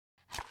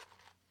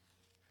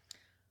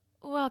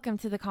Welcome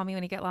to the Call Me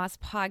When You Get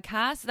Lost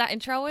podcast. That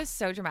intro was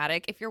so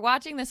dramatic. If you're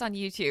watching this on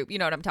YouTube, you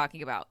know what I'm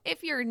talking about.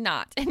 If you're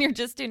not and you're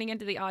just tuning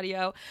into the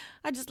audio,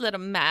 I just lit a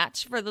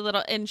match for the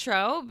little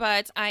intro,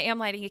 but I am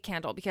lighting a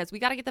candle because we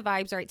got to get the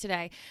vibes right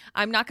today.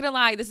 I'm not going to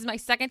lie. This is my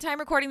second time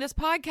recording this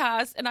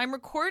podcast and I'm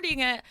recording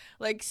it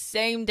like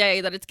same day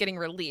that it's getting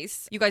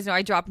released. You guys know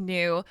I drop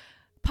new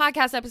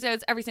podcast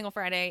episodes every single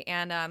Friday.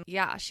 And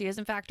she is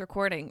in fact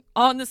recording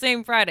on the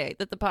same Friday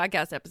that the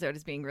podcast episode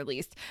is being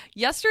released.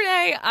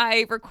 Yesterday,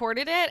 I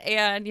recorded it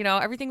and,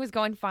 everything was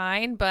going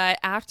fine. But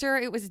after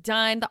it was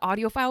done, the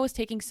audio file was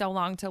taking so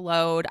long to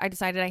load. I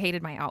decided I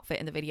hated my outfit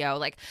in the video.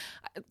 Like,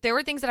 there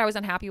were things that I was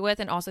unhappy with.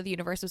 And also the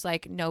universe was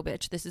like, no,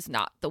 bitch, this is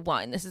not the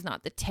one. This is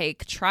not the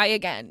take. Try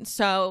again.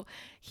 So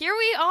here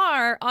we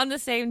are on the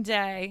same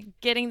day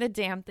getting the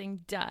damn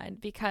thing done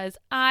because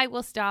I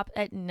will stop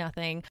at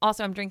nothing.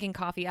 Also, I'm drinking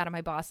coffee out of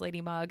my boss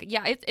lady mug.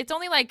 Yeah, it's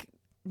only like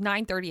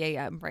 9:30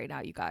 a.m. right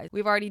now, you guys.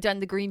 We've already done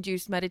the green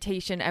juice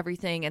meditation,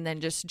 everything, and then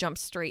just jumped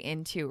straight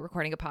into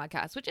recording a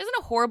podcast, which isn't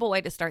a horrible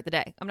way to start the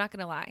day. I'm not going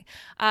to lie.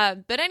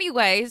 But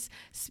anyways,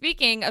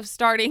 speaking of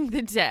starting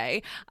the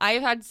day,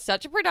 I've had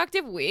such a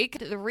productive week.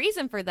 The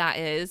reason for that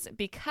is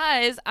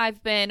because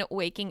I've been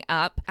waking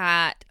up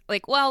at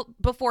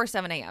before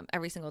 7 a.m.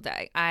 every single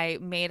day. I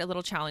made a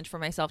little challenge for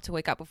myself to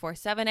wake up before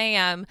 7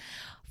 a.m.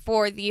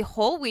 for the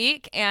whole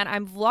week, and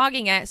I'm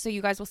vlogging it, so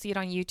you guys will see it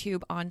on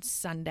YouTube on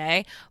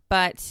Sunday.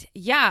 But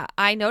yeah,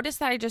 I noticed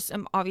that I just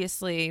am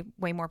obviously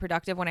way more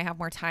productive when I have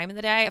more time in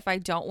the day. If I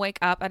don't wake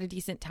up at a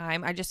decent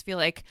time, I just feel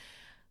like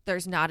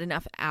there's not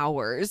enough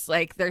hours.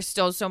 Like, there's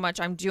still so much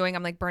I'm doing.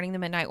 I'm like burning the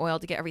midnight oil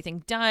to get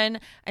everything done,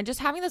 and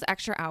just having those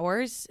extra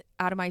hours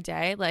out of my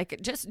day, like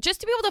just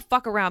to be able to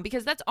fuck around,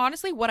 because that's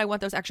honestly what I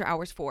want those extra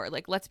hours for.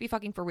 Like, let's be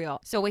fucking for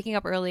real. So waking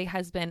up early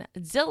has been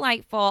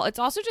delightful. It's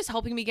also just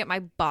helping me get my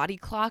body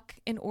clock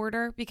in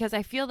order, because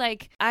I feel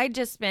like I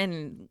just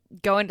been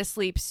going to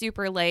sleep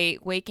super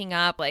late, waking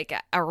up like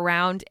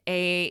around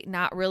 8,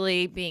 not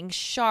really being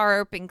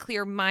sharp and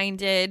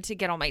clear-minded to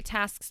get all my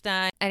tasks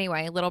done.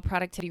 Anyway, a little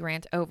productivity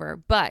rant over,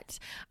 but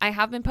I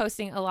have been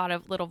posting a lot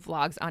of little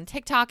vlogs on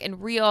TikTok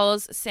and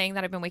Reels saying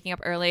that I've been waking up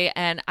early,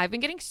 and I've been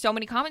getting so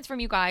many comments from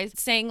you guys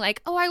saying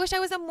like, oh, I wish I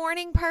was a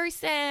morning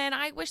person.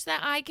 I wish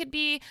that I could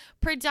be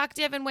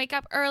productive and wake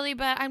up early,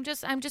 but I'm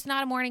just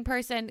not a morning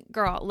person.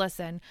 Girl,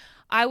 listen,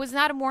 I was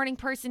not a morning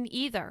person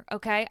either,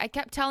 okay? I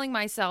kept telling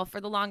myself for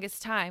the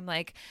longest time,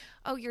 like,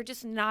 oh, you're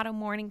just not a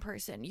morning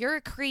person. You're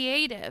a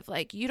creative.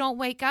 Like, you don't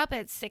wake up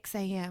at 6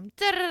 a.m.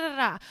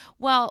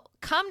 Well,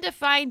 come to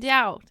find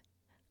out,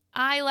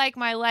 I like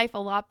my life a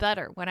lot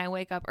better when I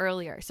wake up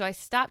earlier. So I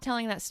stopped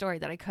telling that story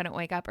that I couldn't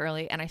wake up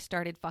early, and I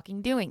started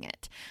fucking doing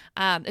it.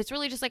 It's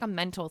really just like a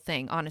mental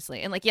thing,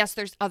 honestly. And like, yes,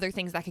 there's other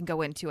things that can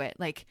go into it.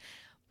 Like,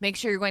 make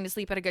sure you're going to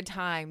sleep at a good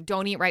time.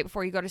 Don't eat right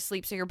before you go to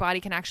sleep so your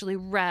body can actually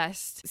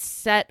rest.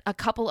 Set a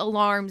couple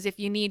alarms if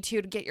you need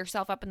to get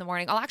yourself up in the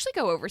morning. I'll actually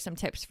go over some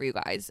tips for you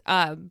guys.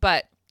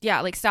 But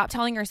yeah, like, stop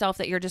telling yourself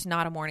that you're just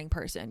not a morning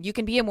person. You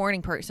can be a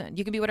morning person.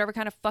 You can be whatever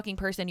kind of fucking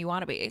person you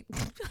want to be.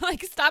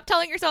 Like, stop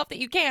telling yourself that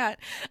you can't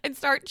and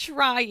start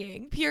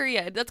trying,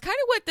 period. That's kind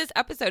of what this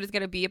episode is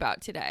going to be about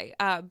today.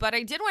 But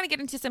I did want to get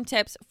into some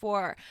tips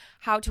for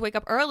how to wake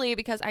up early,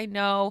 because I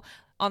know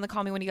on the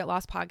Call Me When You Get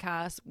Lost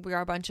podcast, we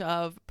are a bunch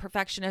of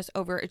perfectionist,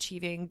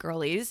 overachieving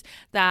girlies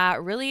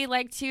that really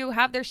like to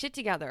have their shit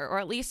together, or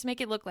at least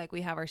make it look like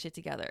we have our shit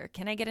together.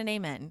 Can I get an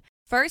amen?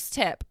 First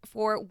tip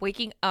for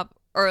waking up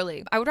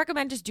early, I would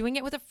recommend just doing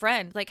it with a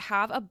friend. Like,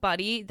 have a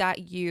buddy that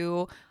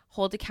you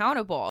hold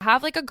accountable.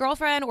 Have like a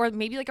girlfriend, or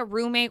maybe like a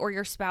roommate or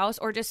your spouse,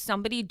 or just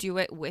somebody do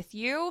it with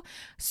you.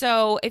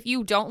 So if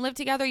you don't live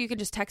together, you can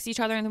just text each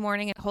other in the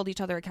morning and hold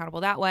each other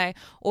accountable that way.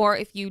 Or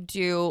if you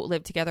do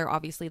live together,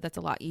 obviously that's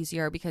a lot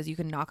easier, because you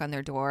can knock on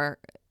their door.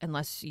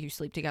 Unless you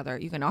sleep together,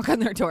 you can knock on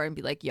their door and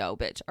be like, yo,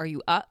 bitch, are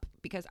you up?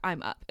 Because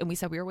I'm up and we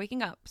said we were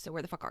waking up. So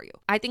where the fuck are you?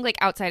 I think like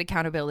outside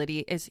accountability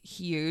is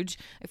huge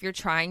if you're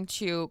trying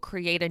to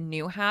create a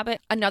new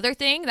habit. Another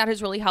thing that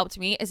has really helped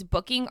me is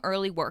booking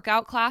early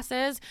workout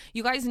classes.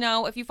 You guys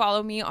know, if you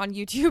follow me on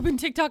YouTube and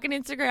TikTok and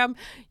Instagram,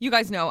 you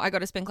guys know I go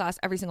to spin class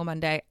every single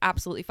Monday.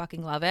 Absolutely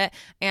fucking love it.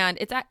 And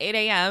it's at 8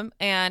 a.m.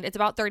 and it's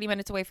about 30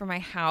 minutes away from my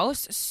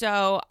house.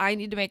 So I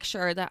need to make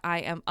sure that I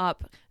am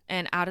up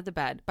and out of the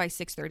bed by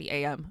 6:30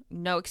 a.m.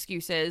 No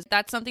excuses.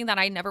 That's something that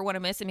I never want to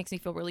miss. It makes me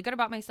feel really good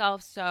about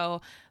myself. So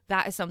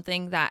that is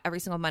something that every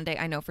single Monday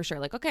I know for sure,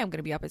 like, okay, I'm going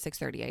to be up at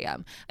 6:30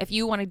 a.m. If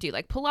you want to do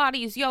like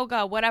Pilates,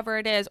 yoga, whatever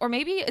it is, or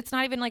maybe it's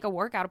not even like a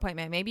workout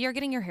appointment. Maybe you're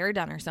getting your hair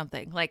done or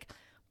something. Like,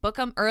 book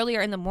them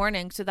earlier in the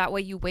morning so that way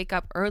you wake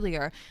up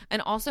earlier.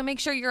 And also make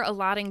sure you're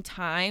allotting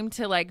time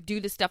to like do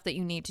the stuff that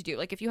you need to do.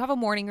 Like, if you have a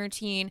morning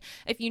routine,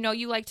 if you know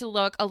you like to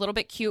look a little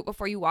bit cute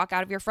before you walk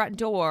out of your front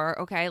door,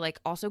 okay, like,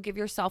 also give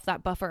yourself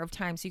that buffer of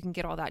time so you can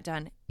get all that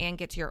done and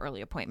get to your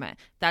early appointment.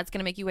 That's going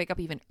to make you wake up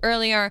even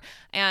earlier.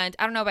 And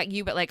I don't know about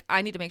you, but like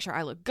I need to make sure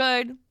I look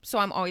good. So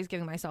I'm always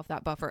giving myself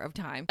that buffer of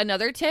time.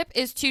 Another tip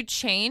is to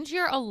change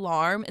your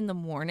alarm in the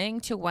morning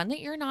to one that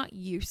you're not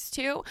used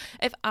to.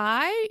 If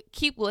I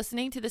keep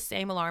listening to the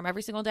same alarm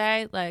every single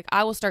day, like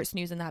I will start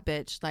snoozing that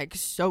bitch like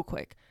so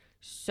quick.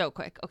 So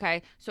quick.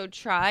 Okay. So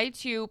try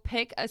to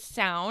pick a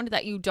sound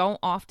that you don't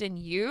often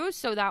use.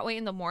 So that way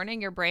in the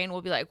morning, your brain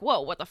will be like,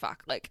 whoa, what the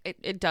fuck? Like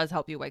it does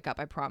help you wake up.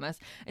 I promise.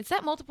 And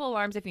set multiple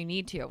alarms if you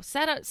need to.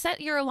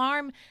 Set your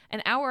alarm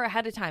an hour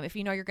ahead of time. If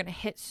you know you're going to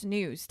hit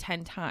snooze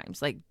 10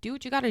 times, like do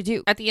what you got to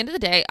do. At the end of the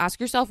day, ask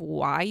yourself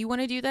why you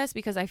want to do this,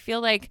 because I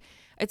feel like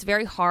it's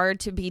very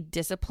hard to be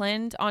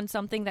disciplined on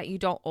something that you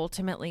don't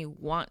ultimately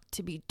want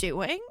to be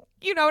doing.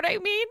 You know what I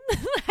mean?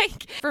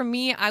 Like for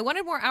me, I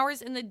wanted more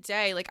hours in the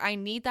day. Like I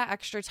need that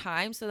extra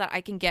time so that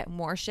I can get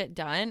more shit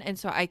done. And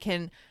so I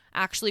can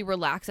actually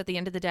relax at the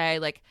end of the day,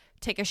 like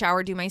take a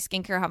shower, do my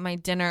skincare, have my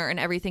dinner and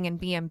everything, and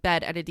be in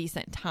bed at a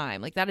decent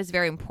time. Like that is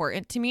very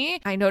important to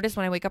me. I notice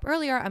when I wake up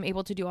earlier, I'm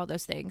able to do all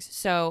those things.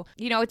 So,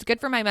 it's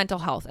good for my mental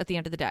health at the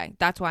end of the day.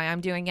 That's why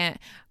I'm doing it.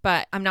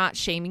 But I'm not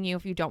shaming you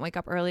if you don't wake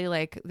up early.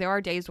 Like there are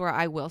days where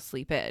I will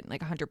sleep in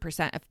like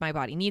 100% if my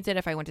body needs it.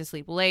 If I went to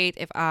sleep late,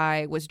 if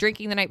I was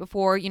drinking the night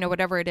before,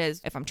 whatever it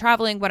is, if I'm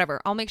traveling, whatever,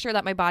 I'll make sure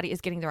that my body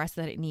is getting the rest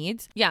that it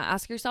needs. Yeah.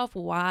 Ask yourself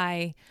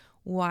why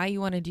you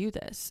want to do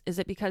this. Is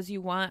it because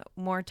you want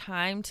more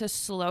time to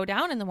slow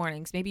down in the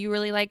mornings? Maybe you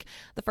really like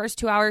the first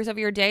 2 hours of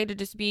your day to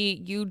just be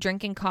you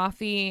drinking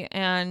coffee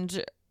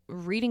and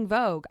reading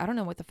Vogue. I don't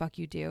know what the fuck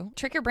you do.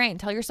 Trick your brain.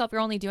 Tell yourself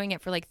you're only doing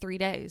it for like 3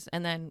 days.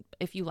 And then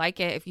if you like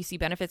it, if you see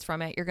benefits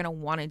from it, you're going to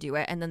want to do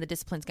it. And then the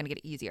discipline's going to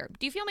get easier.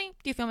 Do you feel me?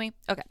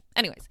 Okay.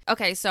 Anyways.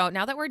 Okay. So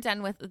now that we're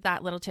done with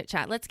that little chit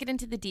chat, let's get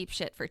into the deep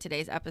shit for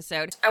today's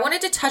episode. I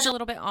wanted to touch a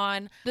little bit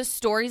on the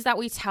stories that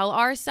we tell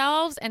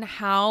ourselves and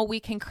how we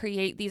can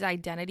create these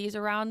identities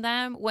around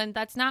them when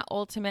that's not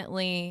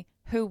ultimately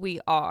who we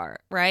are,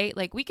 right?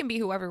 Like we can be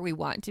whoever we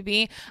want to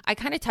be. I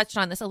kind of touched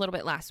on this a little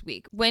bit last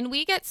week. When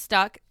we get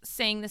stuck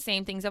saying the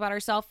same things about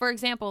ourselves, for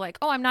example, like,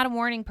 oh, I'm not a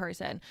morning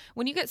person.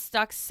 When you get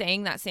stuck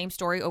saying that same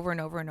story over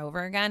and over and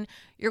over again,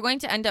 you're going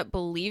to end up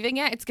believing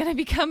it. It's going to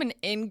become an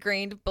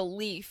ingrained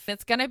belief.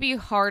 It's going to be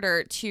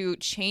harder to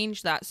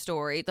change that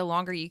story the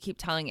longer you keep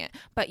telling it,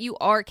 but you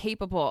are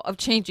capable of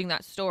changing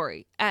that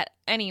story at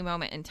any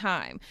moment in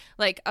time.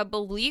 Like a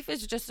belief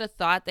is just a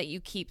thought that you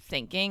keep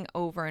thinking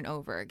over and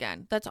over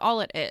again. That's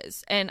all it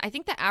is. And I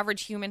think the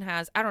average human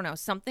has, I don't know,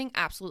 something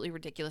absolutely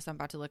ridiculous. I'm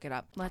about to look it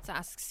up. Let's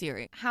ask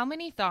Siri. How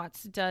many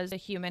thoughts does a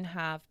human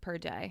have per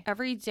day?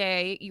 Every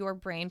day, your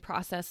brain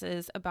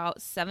processes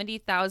about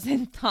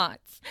 70,000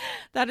 thoughts.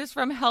 That is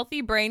from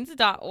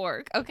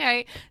healthybrains.org.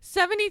 Okay.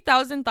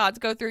 70,000 thoughts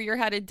go through your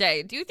head a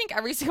day. Do you think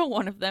every single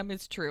one of them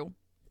is true?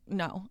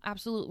 No,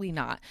 absolutely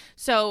not.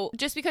 So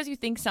just because you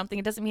think something,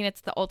 it doesn't mean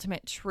it's the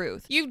ultimate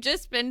truth. You've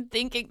just been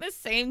thinking the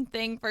same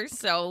thing for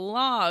so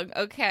long,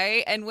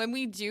 okay? And when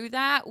we do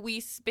that, we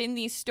spin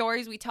these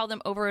stories, we tell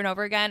them over and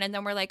over again, and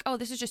then we're like, oh,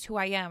 this is just who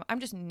I am. I'm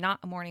just not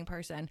a morning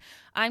person.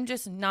 I'm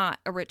just not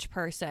a rich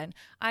person.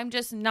 I'm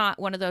just not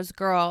one of those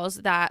girls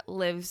that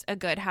lives a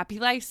good, happy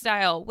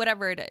lifestyle,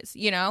 whatever it is,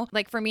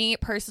 Like for me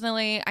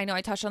personally, I know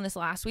I touched on this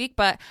last week,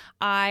 but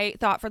I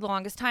thought for the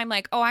longest time,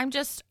 like, oh, I'm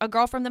just a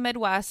girl from the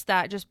Midwest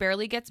that just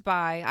barely gets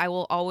by. I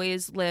will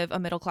always live a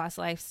middle-class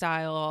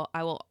lifestyle.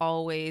 I will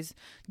always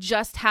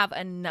just have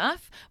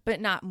enough,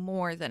 but not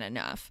more than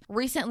enough.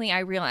 Recently, I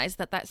realized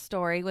that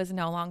story was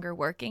no longer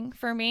working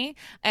for me.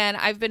 And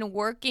I've been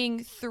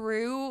working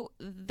through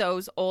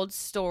those old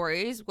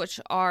stories, which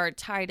are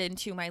tied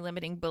into my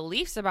limiting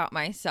beliefs about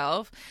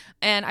myself.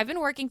 And I've been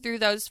working through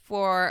those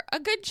for a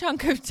good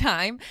chunk of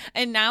time.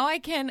 And now I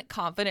can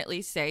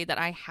confidently say that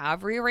I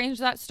have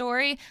rearranged that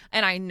story.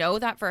 And I know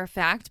that for a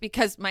fact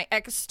because my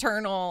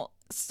external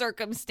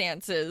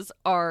circumstances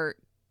are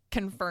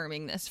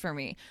confirming this for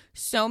me.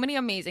 So many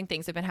amazing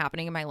things have been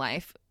happening in my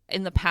life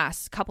in the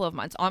past couple of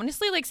months,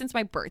 honestly, like since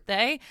my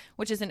birthday,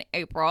 which is in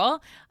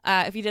April.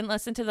 If you didn't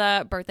listen to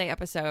the birthday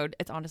episode,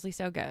 it's honestly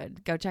so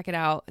good. Go check it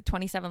out.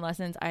 27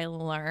 lessons I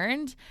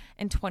learned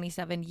in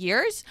 27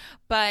 years.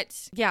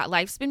 But yeah,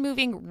 life's been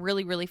moving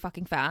really, really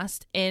fucking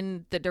fast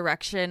in the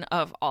direction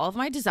of all of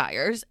my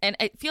desires. And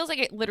it feels like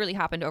it literally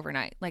happened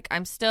overnight. Like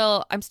I'm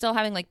still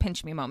having like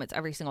pinch me moments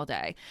every single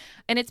day.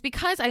 And it's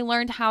because I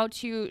learned how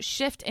to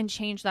shift and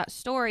change that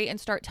story and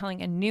start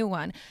telling a new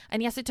one.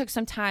 And yes, it took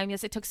some time.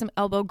 Yes, it took some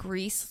elbow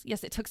grease.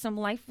 Yes, it took some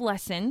life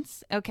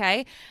lessons.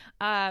 Okay.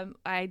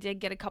 I did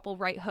get a couple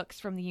right hooks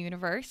from the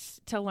universe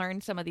to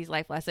learn some of these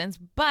life lessons,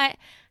 but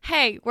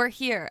hey, we're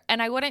here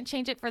and I wouldn't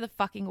change it for the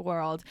fucking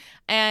world.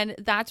 And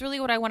that's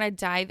really what I want to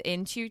dive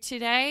into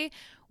today.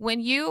 When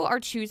you are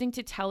choosing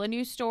to tell a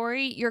new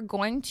story, you're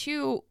going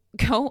to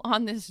go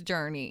on this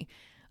journey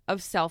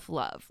of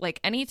self-love. Like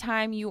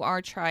anytime you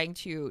are trying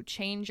to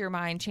change your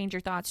mind, change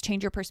your thoughts,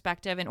 change your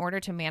perspective in order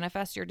to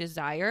manifest your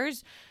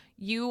desires,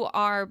 You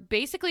are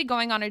basically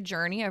going on a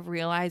journey of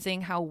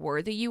realizing how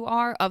worthy you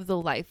are of the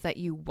life that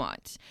you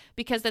want.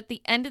 Because at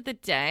the end of the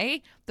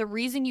day, the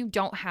reason you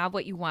don't have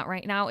what you want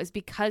right now is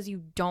because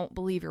you don't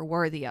believe you're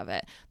worthy of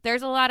it.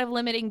 There's a lot of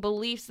limiting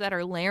beliefs that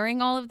are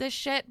layering all of this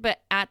shit,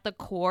 but at the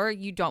core,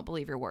 you don't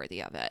believe you're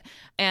worthy of it.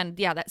 And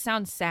yeah, that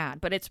sounds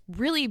sad, but it's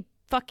really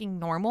fucking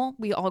normal.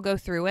 We all go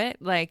through it.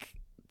 Like,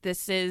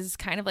 this is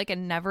kind of like a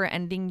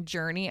never-ending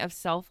journey of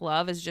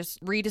self-love, is just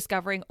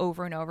rediscovering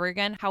over and over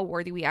again how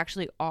worthy we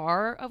actually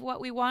are of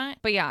what we want.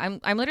 But yeah,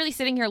 I'm literally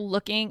sitting here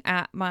looking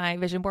at my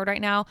vision board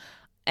right now,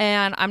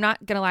 and I'm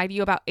not going to lie to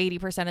you, about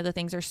 80% of the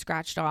things are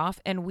scratched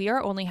off, and we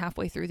are only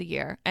halfway through the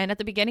year. And at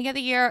the beginning of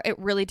the year, it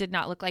really did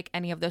not look like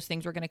any of those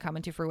things were going to come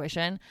into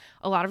fruition.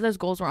 A lot of those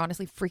goals were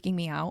honestly freaking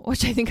me out,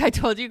 which I think I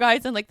told you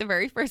guys in like the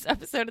very first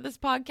episode of this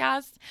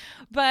podcast.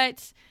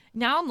 But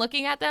now I'm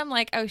looking at them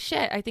like, oh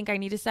shit, I think I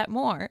need to set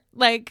more.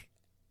 Like,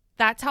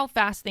 that's how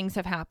fast things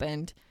have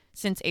happened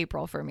since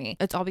April for me.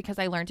 It's all because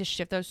I learned to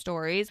shift those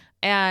stories,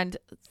 and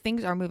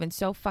things are moving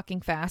so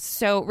fucking fast.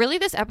 So really,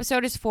 this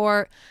episode is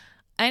for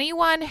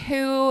anyone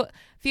who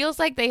feels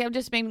like they have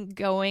just been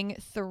going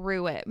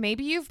through it.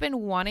 Maybe you've been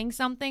wanting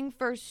something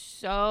for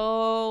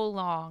so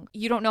long.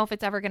 You don't know if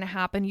it's ever going to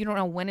happen. You don't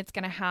know when it's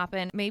going to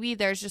happen. Maybe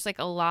there's just like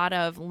a lot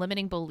of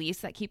limiting beliefs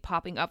that keep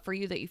popping up for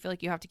you that you feel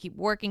like you have to keep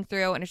working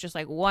through. And it's just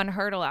like one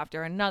hurdle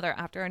after another,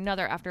 after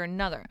another, after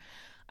another.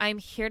 I'm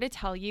here to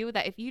tell you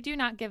that if you do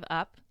not give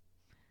up,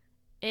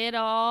 it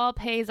all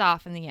pays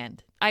off in the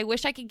end. I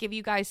wish I could give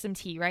you guys some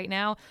tea right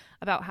now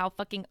about how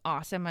fucking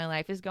awesome my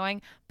life is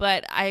going,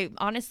 but I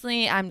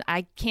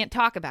can't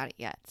talk about it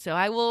yet. So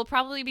I will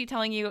probably be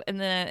telling you in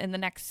the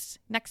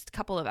next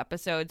couple of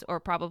episodes, or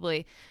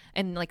probably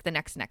in like the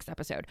next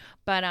episode.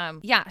 But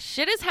yeah,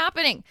 shit is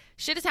happening.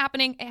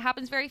 It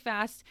happens very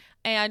fast,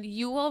 and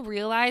you will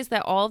realize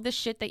that all of the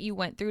shit that you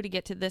went through to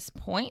get to this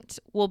point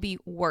will be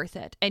worth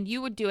it, and you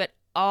would do it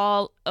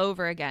all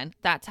over again.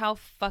 That's how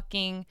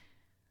fucking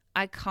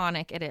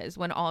iconic it is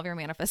when all of your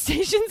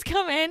manifestations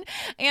come in.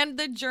 And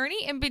the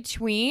journey in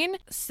between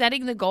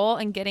setting the goal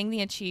and getting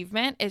the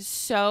achievement is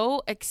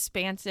so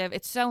expansive.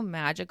 It's so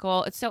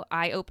magical. It's so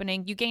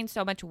eye-opening. You gain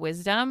so much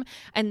wisdom,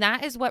 and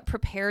that is what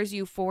prepares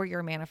you for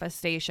your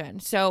manifestation.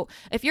 So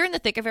if you're in the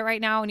thick of it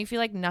right now and you feel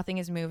like nothing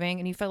is moving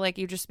and you feel like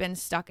you've just been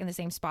stuck in the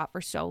same spot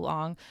for so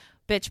long,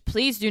 bitch,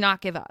 please do not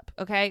give up.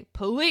 Okay?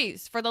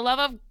 Please, for the love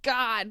of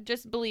God,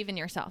 just believe in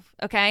yourself.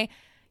 Okay?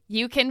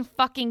 You can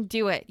fucking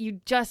do it.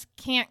 You just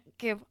can't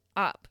give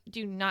up.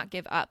 Do not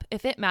give up.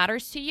 If it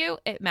matters to you,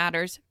 it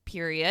matters,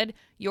 period.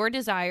 Your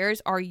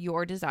desires are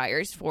your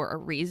desires for a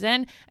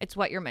reason. It's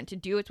what you're meant to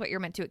do. It's what you're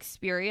meant to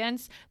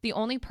experience. The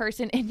only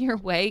person in your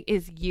way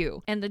is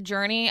you. And the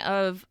journey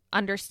of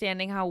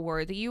understanding how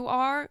worthy you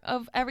are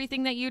of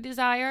everything that you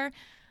desire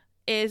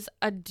is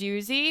a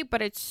doozy,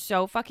 but it's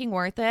so fucking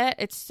worth it.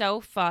 It's so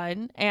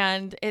fun,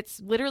 and it's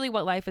literally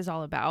what life is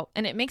all about.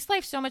 And it makes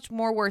life so much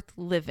more worth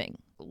living.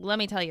 Let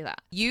me tell you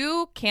that.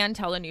 You can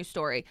tell a new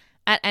story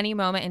at any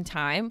moment in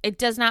time. It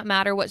does not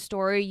matter what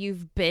story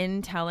you've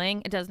been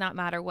telling. It does not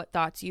matter what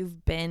thoughts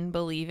you've been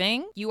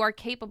believing. You are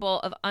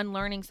capable of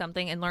unlearning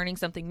something and learning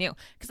something new.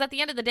 Because at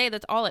the end of the day,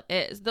 that's all it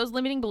is. Those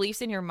limiting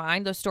beliefs in your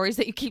mind, those stories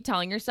that you keep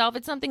telling yourself,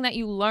 it's something that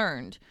you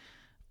learned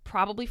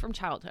probably from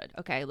childhood.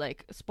 Okay,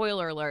 like,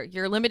 spoiler alert,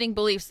 your limiting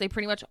beliefs, they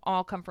pretty much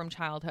all come from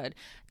childhood.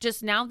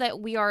 Just now that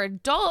we are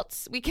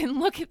adults, we can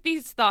look at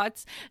these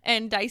thoughts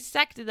and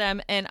dissect them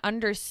and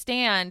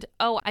understand,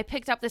 oh, I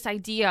picked up this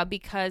idea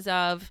because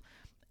of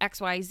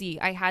XYZ.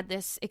 I had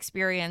this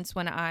experience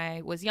when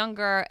I was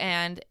younger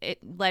and it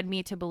led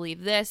me to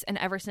believe this. And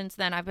ever since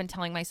then, I've been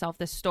telling myself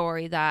this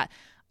story that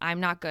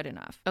I'm not good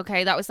enough.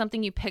 Okay, that was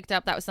something you picked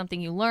up. That was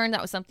something you learned.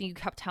 That was something you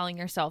kept telling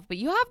yourself. But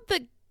you have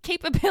the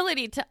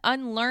capability to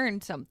unlearn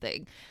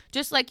something,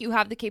 just like you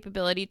have the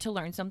capability to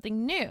learn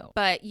something new.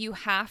 But you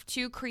have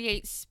to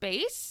create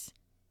space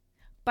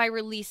by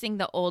releasing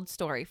the old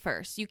story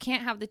first. You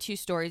can't have the two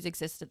stories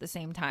exist at the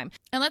same time.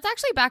 And let's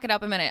actually back it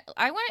up a minute.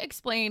 I want to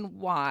explain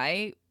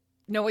why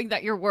knowing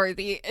that you're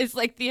worthy is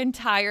like the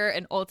entire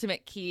and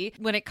ultimate key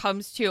when it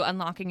comes to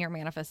unlocking your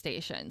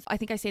manifestations. I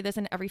think I say this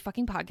in every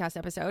fucking podcast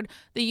episode.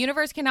 The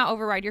universe cannot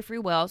override your free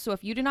will. So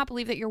if you do not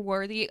believe that you're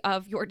worthy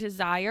of your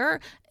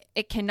desire,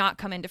 it cannot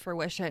come into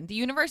fruition. The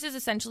universe is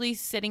essentially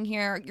sitting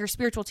here, your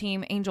spiritual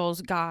team,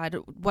 angels, God,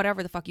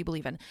 whatever the fuck you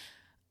believe in.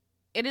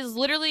 It is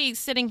literally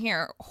sitting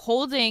here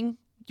holding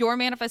your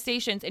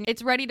manifestations, and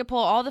it's ready to pull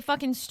all the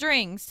fucking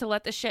strings to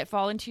let the shit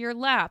fall into your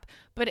lap.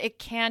 But it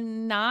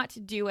cannot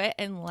do it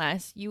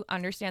unless you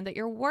understand that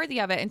you're worthy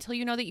of it, until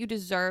you know that you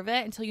deserve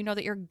it, until you know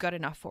that you're good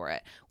enough for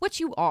it, which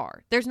you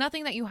are. There's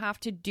nothing that you have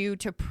to do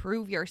to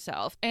prove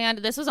yourself. And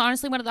this was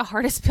honestly one of the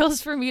hardest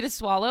pills for me to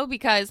swallow,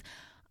 because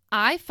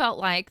I felt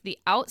like the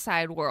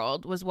outside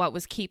world was what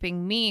was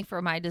keeping me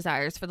from my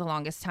desires for the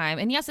longest time.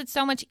 And yes, it's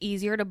so much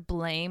easier to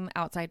blame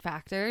outside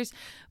factors,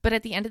 but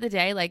at the end of the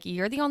day, like,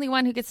 you're the only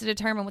one who gets to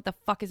determine what the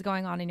fuck is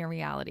going on in your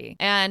reality.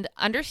 And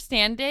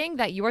understanding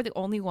that you are the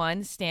only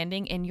one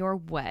standing in your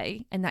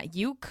way, and that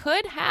you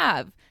could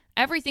have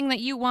everything that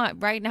you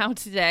want right now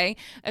today,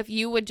 if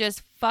you would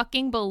just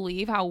fucking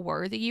believe how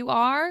worthy you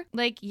are.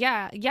 Like,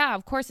 yeah,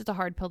 of course it's a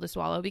hard pill to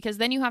swallow, because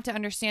then you have to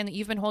understand that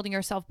you've been holding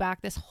yourself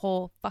back this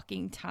whole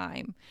fucking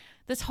time.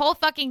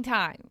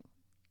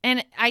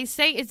 And I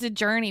say it's a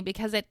journey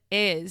because it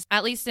is,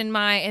 at least in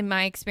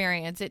my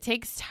experience. It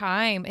takes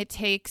time. It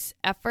takes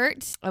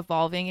effort,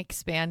 evolving,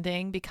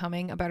 expanding,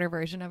 becoming a better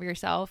version of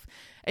yourself.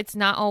 It's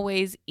not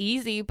always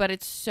easy, but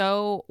it's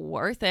so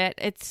worth it.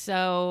 It's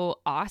so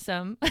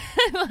awesome.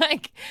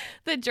 Like,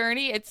 the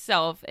journey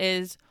itself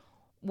is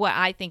what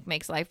I think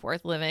makes life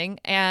worth living.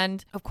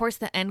 And of course,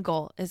 the end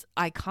goal is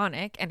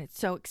iconic and it's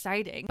so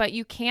exciting, but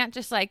you can't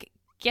just like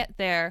get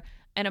there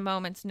in a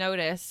moment's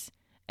notice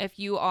if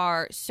you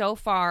are so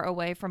far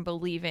away from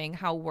believing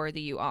how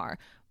worthy you are.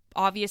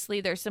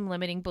 Obviously, there's some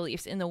limiting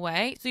beliefs in the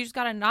way. So you just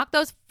got to knock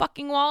those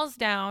fucking walls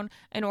down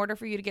in order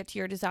for you to get to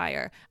your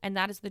desire. And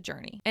that is the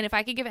journey. And if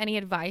I could give any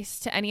advice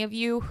to any of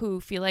you who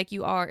feel like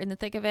you are in the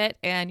thick of it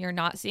and you're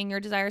not seeing your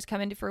desires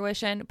come into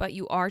fruition, but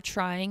you are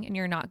trying and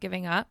you're not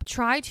giving up,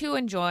 try to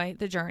enjoy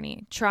the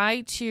journey.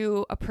 Try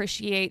to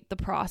appreciate the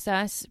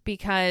process,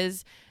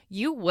 because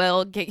you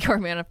will get your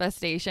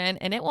manifestation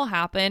and it will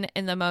happen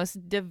in the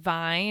most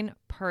divine,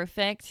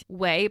 perfect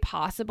way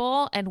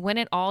possible. And when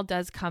it all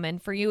does come in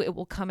for you, it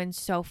will come in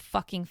so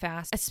fucking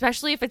fast,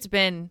 especially if it's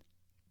been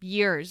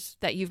years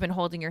that you've been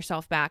holding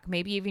yourself back,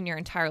 maybe even your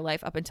entire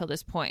life up until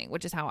this point,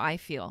 which is how I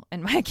feel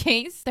in my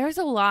case. There's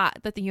a lot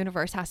that the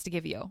universe has to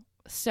give you.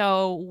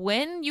 So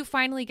when you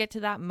finally get to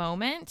that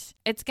moment,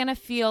 it's going to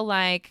feel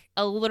like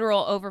a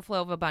literal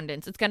overflow of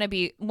abundance. It's going to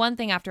be one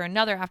thing after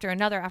another, after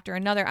another, after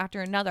another,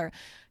 after another.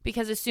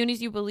 Because as soon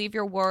as you believe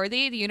you're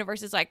worthy, the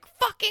universe is like,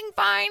 fucking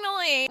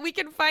finally, we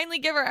can finally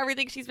give her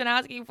everything she's been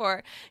asking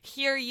for.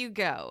 Here you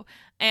go.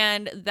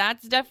 And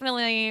that's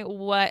definitely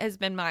what has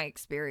been my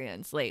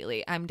experience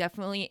lately. I'm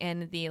definitely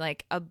in the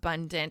like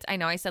abundant. I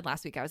know I said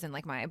last week I was in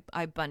like my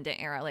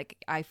abundant era.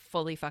 Like, I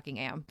fully fucking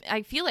am.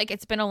 I feel like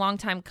it's been a long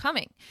time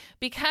coming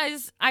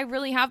because I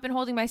really have been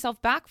holding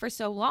myself back for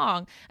so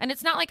long. And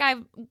it's not like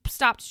I've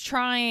stopped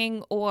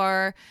trying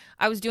or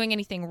I was doing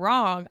anything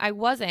wrong. I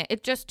wasn't.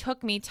 It just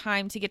took me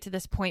time to get to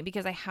this point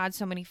because I had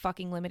so many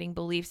fucking limiting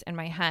beliefs in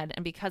my head,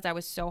 and because I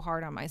was so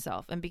hard on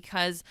myself, and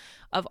because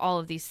of all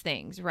of these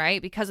things,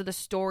 right? Because of the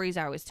stories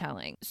I was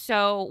telling.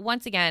 So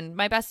once again,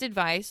 my best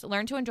advice,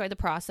 learn to enjoy the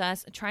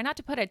process. Try not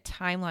to put a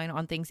timeline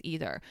on things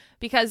either,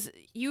 because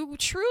you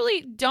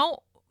truly don't.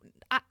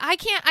 I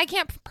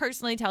can't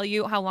personally tell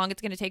you how long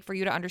it's going to take for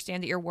you to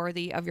understand that you're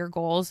worthy of your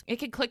goals. It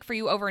could click for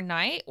you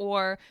overnight,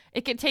 or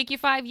it could take you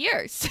 5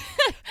 years.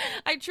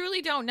 I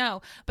truly don't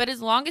know. But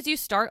as long as you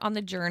start on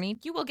the journey,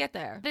 you will get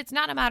there. It's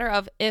not a matter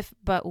of if,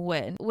 but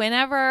when.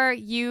 Whenever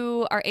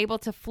you are able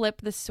to flip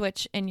the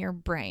switch in your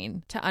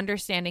brain to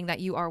understanding that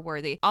you are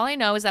worthy. All I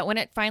know is that when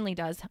it finally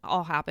does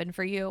all happen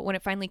for you, when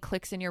it finally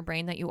clicks in your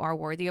brain that you are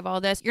worthy of all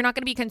this, you're not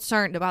going to be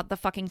concerned about the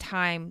fucking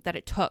time that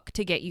it took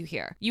to get you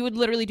here. You would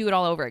literally do it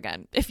all over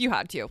again if you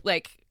had to,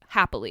 like,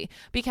 happily,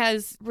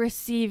 because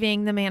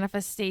receiving the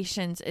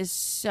manifestations is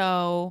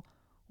so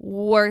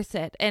worth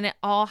it. And it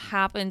all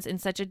happens in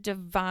such a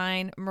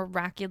divine,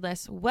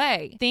 miraculous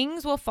way.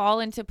 Things will fall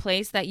into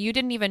place that you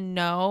didn't even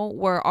know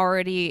were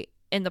already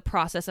in the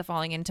process of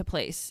falling into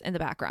place in the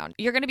background.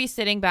 You're going to be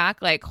sitting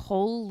back like,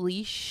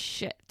 holy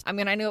shit. I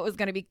mean, I knew it was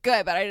going to be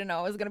good, but I didn't know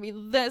it was going to be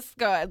this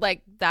good.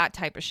 Like, that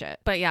type of shit.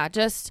 But yeah,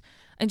 just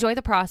enjoy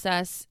the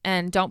process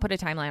and don't put a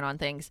timeline on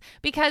things,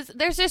 because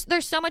there's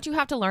so much you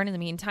have to learn in the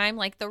meantime.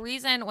 Like, the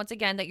reason, once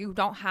again, that you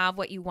don't have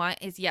what you want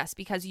is, yes,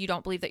 because you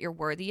don't believe that you're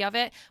worthy of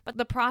it. But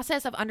the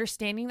process of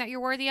understanding that you're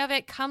worthy of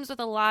it comes with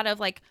a lot of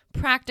like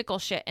practical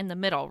shit in the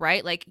middle,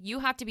 right? Like, you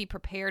have to be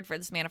prepared for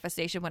this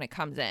manifestation when it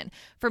comes in.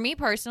 For me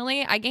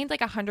personally, I gained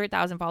like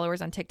 100,000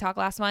 followers on TikTok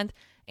last month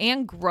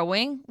and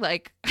growing.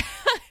 Like,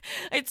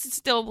 it's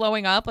still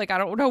blowing up. Like, I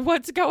don't know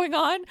what's going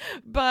on,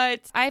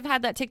 but I've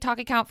had that TikTok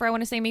account for, I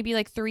want to say, maybe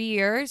like 3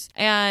 years.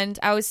 And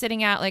I was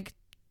sitting at like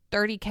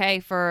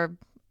 30K for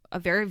a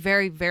very,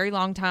 very, very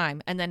long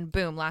time. And then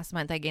boom, last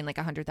month I gained like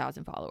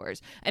 100,000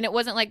 followers. And it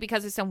wasn't like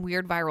because of some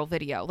weird viral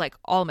video. Like,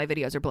 all my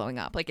videos are blowing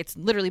up. Like, it's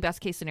literally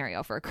best case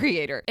scenario for a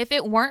creator. If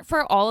it weren't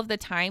for all of the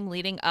time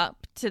leading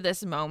up to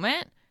this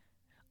moment,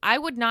 I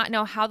would not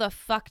know how the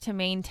fuck to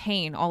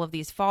maintain all of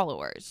these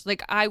followers.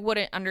 Like, I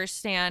wouldn't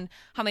understand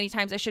how many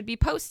times I should be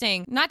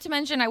posting. Not to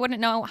mention, I wouldn't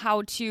know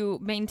how to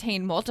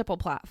maintain multiple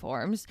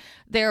platforms.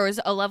 There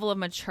is a level of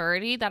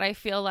maturity that I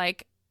feel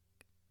like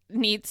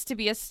needs to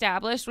be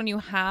established when you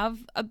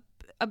have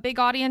a big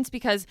audience,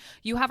 because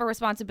you have a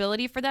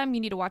responsibility for them. You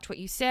need to watch what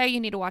you say.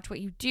 You need to watch what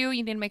you do.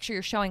 You need to make sure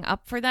you're showing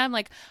up for them.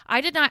 Like, I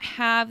did not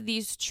have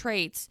these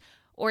traits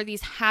or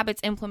these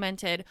habits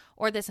implemented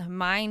or this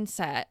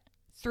mindset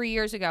 3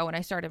 years ago when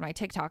I started my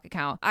TikTok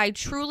account, I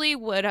truly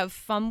would have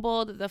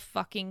fumbled the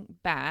fucking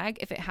bag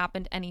if it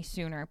happened any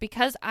sooner,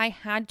 because I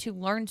had to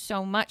learn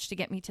so much to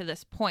get me to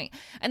this point.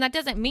 And that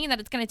doesn't mean that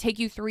it's going to take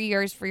you 3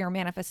 years for your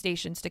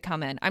manifestations to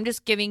come in. I'm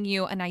just giving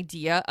you an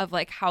idea of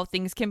like how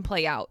things can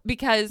play out,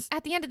 because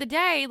at the end of the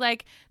day,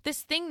 like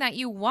this thing that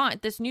you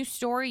want, this new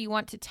story you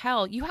want to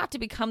tell, you have to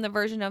become the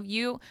version of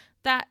you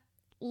that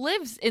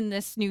lives in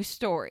this new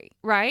story,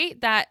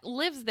 right? That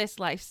lives this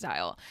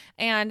lifestyle.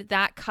 And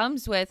that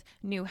comes with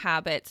new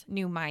habits,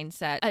 new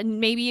mindset, and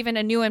maybe even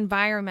a new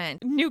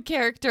environment, new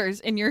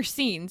characters in your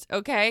scenes,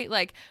 okay?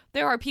 Like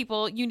there are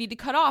people you need to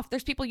cut off.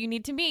 There's people you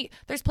need to meet.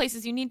 There's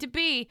places you need to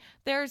be.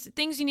 There's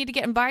things you need to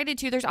get invited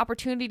to. There's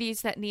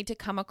opportunities that need to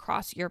come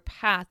across your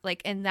path.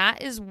 Like, and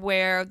that is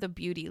where the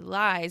beauty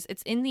lies.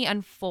 It's in the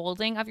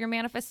unfolding of your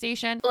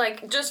manifestation.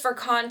 Like, just for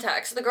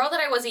context, the girl that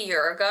I was a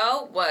year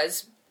ago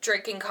was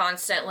drinking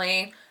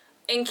constantly,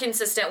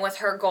 inconsistent with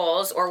her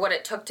goals or what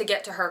it took to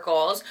get to her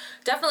goals.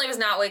 Definitely was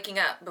not waking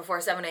up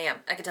before 7 a.m.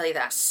 I can tell you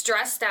that.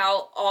 Stressed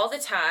out all the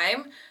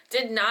time,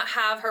 did not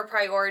have her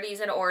priorities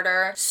in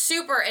order,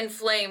 super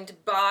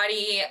inflamed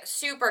body,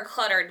 super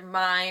cluttered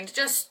mind,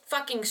 just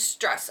fucking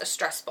stress, a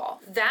stress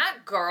ball. That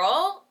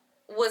girl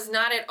was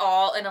not at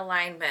all in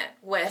alignment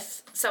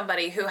with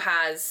somebody who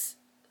has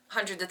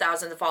hundreds of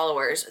thousands of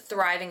followers,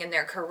 thriving in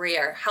their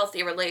career,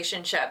 healthy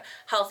relationship,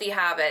 healthy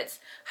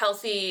habits,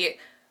 healthy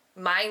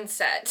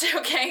mindset,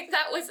 okay?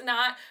 That was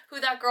not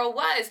who that girl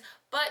was.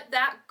 But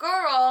that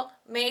girl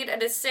made a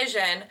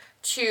decision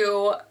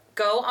to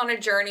go on a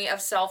journey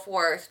of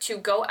self-worth, to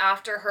go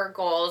after her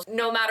goals,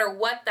 no matter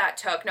what that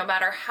took, no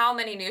matter how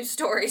many new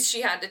stories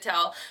she had to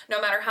tell,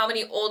 no matter how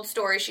many old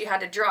stories she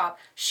had to drop.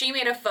 She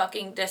made a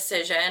fucking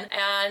decision.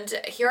 And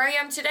here I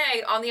am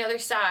today on the other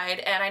side.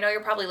 And I know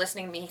you're probably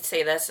listening to me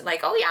say this, like,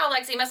 oh yeah,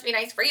 Lexi, must be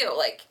nice for you.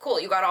 Like, cool,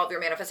 you got all of your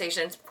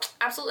manifestations.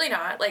 Absolutely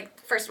not. Like,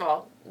 first of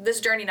all,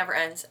 this journey never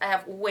ends. I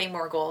have way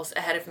more goals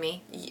ahead of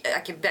me. I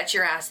can bet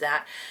your ass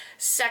that.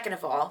 Second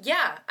of all,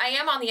 yeah, I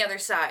am on the other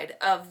side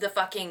of the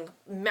fucking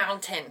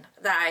mountain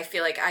that I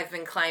feel like I've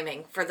been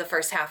climbing for the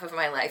first half of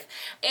my life.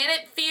 And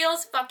it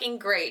feels fucking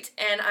great.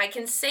 And I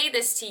can say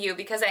this to you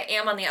because I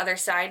am on the other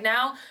side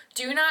now.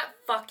 Do not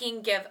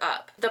fucking give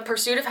up. The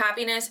pursuit of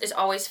happiness is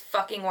always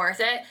fucking worth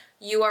it.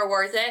 You are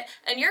worth it,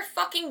 and you're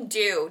fucking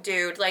due,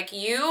 dude. Like,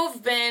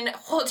 you've been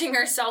holding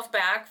yourself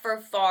back for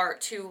far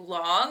too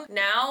long.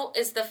 Now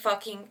is the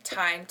fucking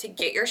time to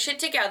get your shit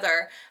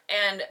together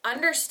and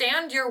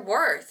understand your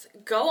worth.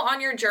 Go on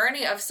your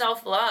journey of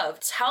self-love.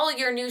 Tell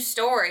your new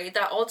story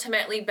that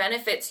ultimately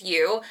benefits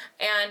you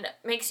and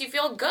makes you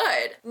feel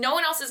good. No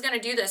one else is going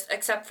to do this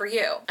except for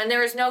you. And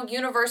there is no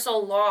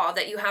universal law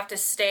that you have to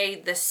stay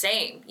the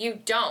same. You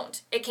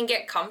don't. It can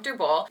get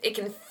comfortable. It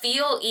can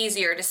feel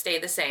easier to stay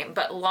the same,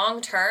 but long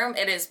term,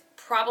 it is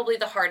probably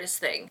the hardest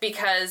thing,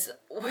 because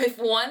if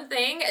one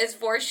thing is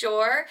for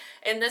sure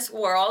in this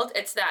world,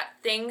 it's that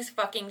things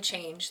fucking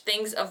change,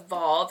 things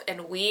evolve,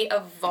 and we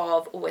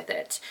evolve with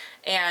it.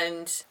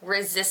 And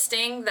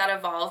resisting that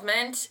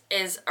evolvement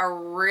is a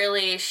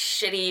really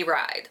shitty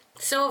ride.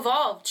 So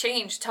evolve,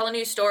 change, tell a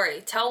new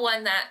story, tell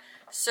one that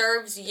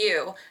serves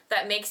you,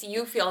 that makes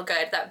you feel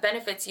good, that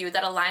benefits you,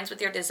 that aligns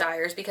with your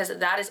desires, because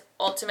that is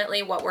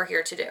ultimately what we're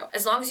here to do.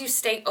 As long as you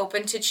stay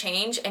open to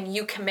change and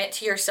you commit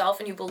to yourself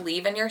and you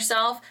believe in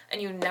yourself and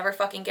you never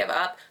fucking give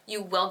up,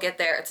 you will get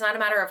there. It's not a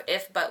matter of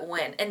if, but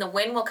when. And the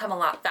win will come a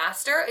lot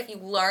faster if you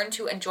learn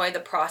to enjoy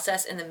the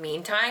process in the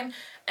meantime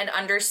and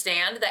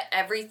understand that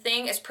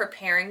everything is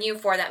preparing you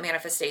for that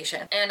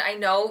manifestation. And I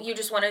know you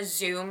just want to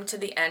zoom to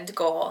the end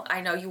goal.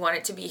 I know you want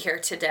it to be here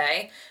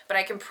today, but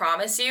I can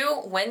promise you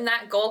when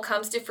that goal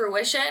comes to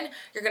fruition,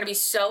 you're going to be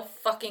so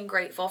fucking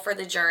grateful for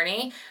the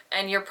journey,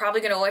 and you're probably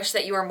going to wish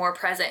that you were more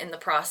present in the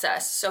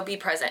process. So be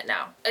present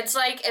now. It's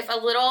like if a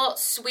little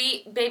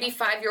sweet baby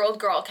 5-year-old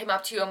girl came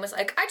up to you and was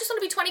like, I just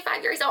want to be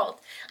 25 years old.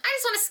 I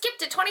just want to skip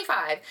to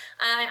 25.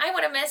 I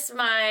want to miss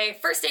my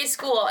first day of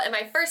school and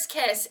my first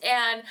kiss,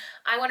 and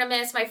I want to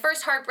miss my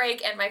first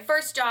heartbreak and my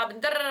first job,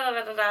 and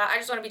I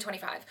just want to be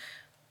 25.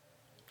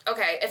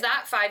 Okay, if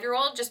that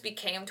 5-year-old just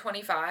became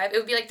 25, it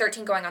would be like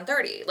 13 going on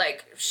 30.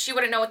 Like, she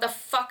wouldn't know what the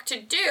fuck to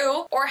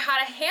do or how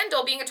to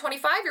handle being a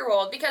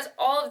 25-year-old, because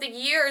all of the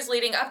years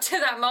leading up to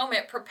that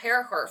moment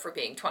prepare her for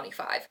being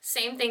 25.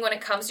 Same thing when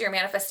it comes to your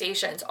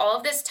manifestations. All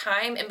of this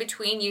time in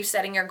between you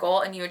setting your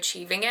goal and you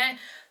achieving it,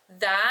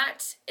 that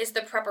is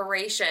the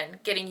preparation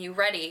getting you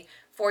ready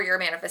for your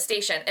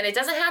manifestation. And it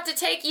doesn't have to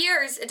take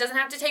years. It doesn't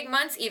have to take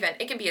months even.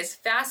 It can be as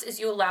fast as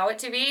you allow it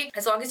to be,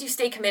 as long as you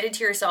stay committed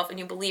to yourself and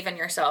you believe in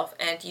yourself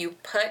and you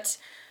put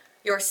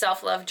your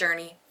self-love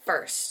journey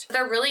first.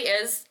 There really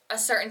is a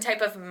certain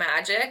type of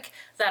magic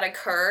that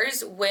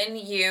occurs when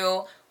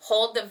you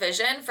hold the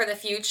vision for the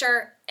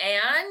future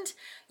and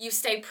you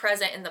stay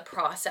present in the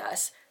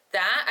process.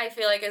 That, I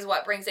feel like, is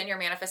what brings in your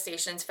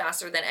manifestations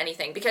faster than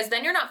anything, because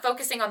then you're not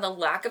focusing on the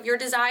lack of your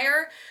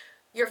desire.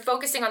 you're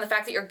focusing on the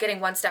fact that you're getting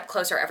one step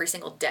closer every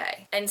single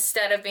day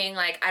instead of being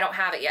like, I don't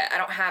have it yet. I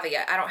don't have it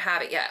yet. I don't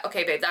have it yet.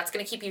 Okay, babe, that's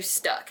going to keep you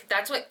stuck.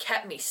 That's what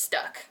kept me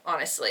stuck,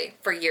 honestly,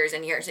 for years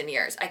and years and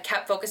years. I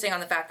kept focusing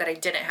on the fact that I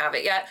didn't have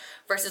it yet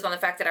versus on the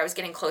fact that I was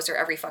getting closer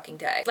every fucking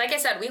day. Like I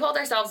said, we hold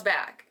ourselves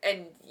back,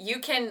 and you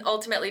can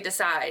ultimately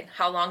decide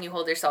how long you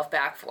hold yourself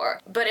back for.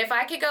 But if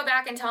I could go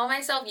back and tell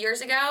myself years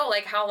ago,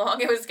 like how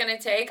long it was going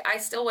to take, I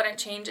still wouldn't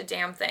change a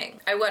damn thing.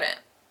 I wouldn't.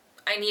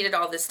 I needed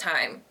all this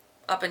time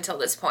up until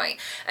this point.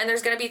 And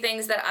there's going to be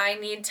things that I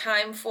need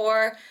time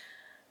for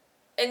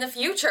in the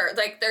future.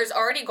 Like, there's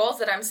already goals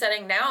that I'm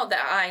setting now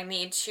that I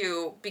need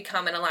to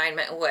become in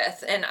alignment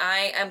with, and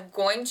I am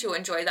going to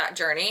enjoy that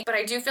journey. But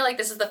I do feel like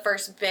this is the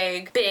first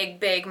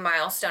big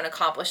milestone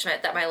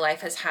accomplishment that my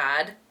life has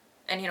had.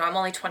 And, you know, I'm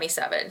only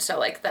 27, so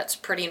like that's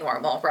pretty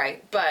normal,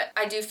 right? But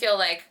I do feel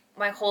like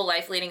my whole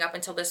life leading up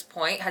until this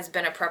point has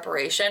been a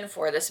preparation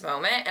for this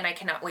moment, and I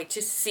cannot wait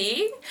to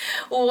see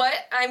what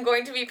I'm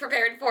going to be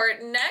prepared for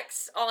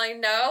next. All I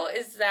know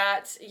is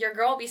that your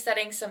girl will be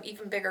setting some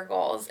even bigger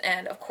goals,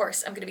 and of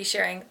course I'm going to be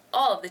sharing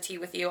all of the tea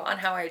with you on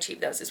how I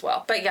achieve those as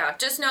well. But yeah,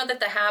 just know that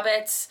the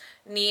habits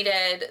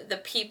needed, the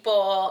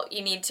people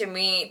you need to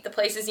meet, the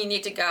places you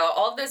need to go,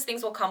 all of those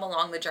things will come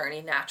along the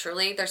journey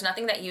naturally. There's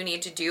nothing that you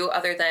need to do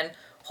other than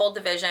hold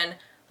the vision,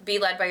 be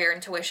led by your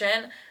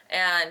intuition,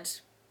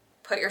 and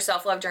put your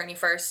self-love journey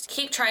first.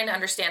 Keep trying to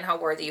understand how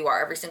worthy you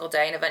are every single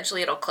day, and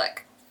eventually it'll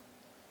click.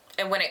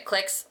 And when it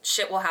clicks,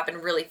 shit will happen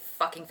really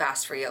fucking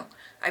fast for you.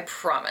 I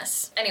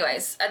promise.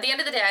 Anyways, at the end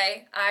of the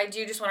day, I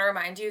do just want to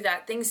remind you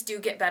that things do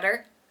get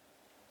better.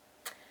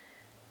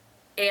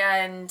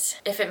 And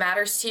if it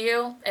matters to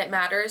you, it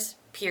matters,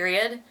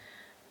 period.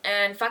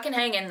 And fucking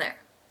hang in there,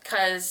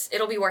 because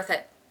it'll be worth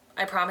it.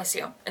 I promise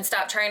you. And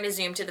stop trying to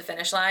zoom to the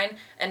finish line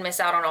and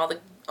miss out on all the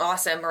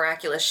awesome,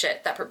 miraculous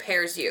shit that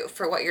prepares you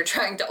for what you're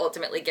trying to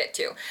ultimately get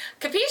to.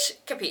 Capiche?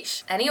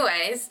 Capiche.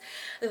 Anyways,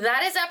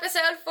 that is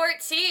episode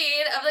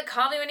 14 of the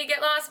Call Me When You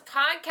Get Lost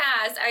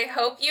podcast. I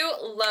hope you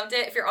loved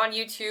it. If you're on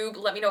YouTube,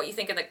 let me know what you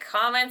think in the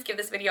comments. Give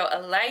this video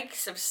a like,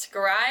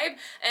 subscribe,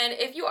 and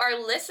if you are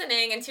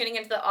listening and tuning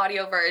into the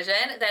audio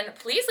version, then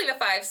please leave a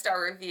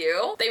 5-star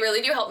review. They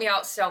really do help me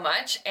out so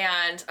much,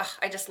 and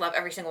I just love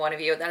every single one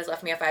of you that has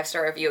left me a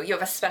 5-star review. You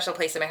have a special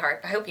place in my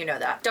heart. I hope you know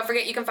that. Don't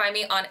forget, you can find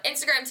me on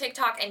Instagram,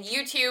 TikTok, and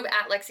YouTube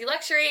at Lexi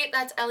Luxury.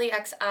 That's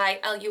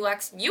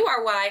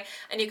LEXILUXURY.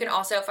 And you can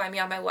also find me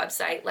on my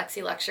website,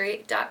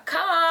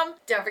 lexiluxury.com.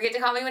 Don't forget to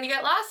call me when you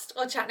get lost.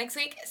 We'll chat next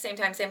week. Same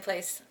time, same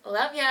place.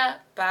 Love ya.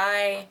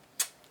 Bye.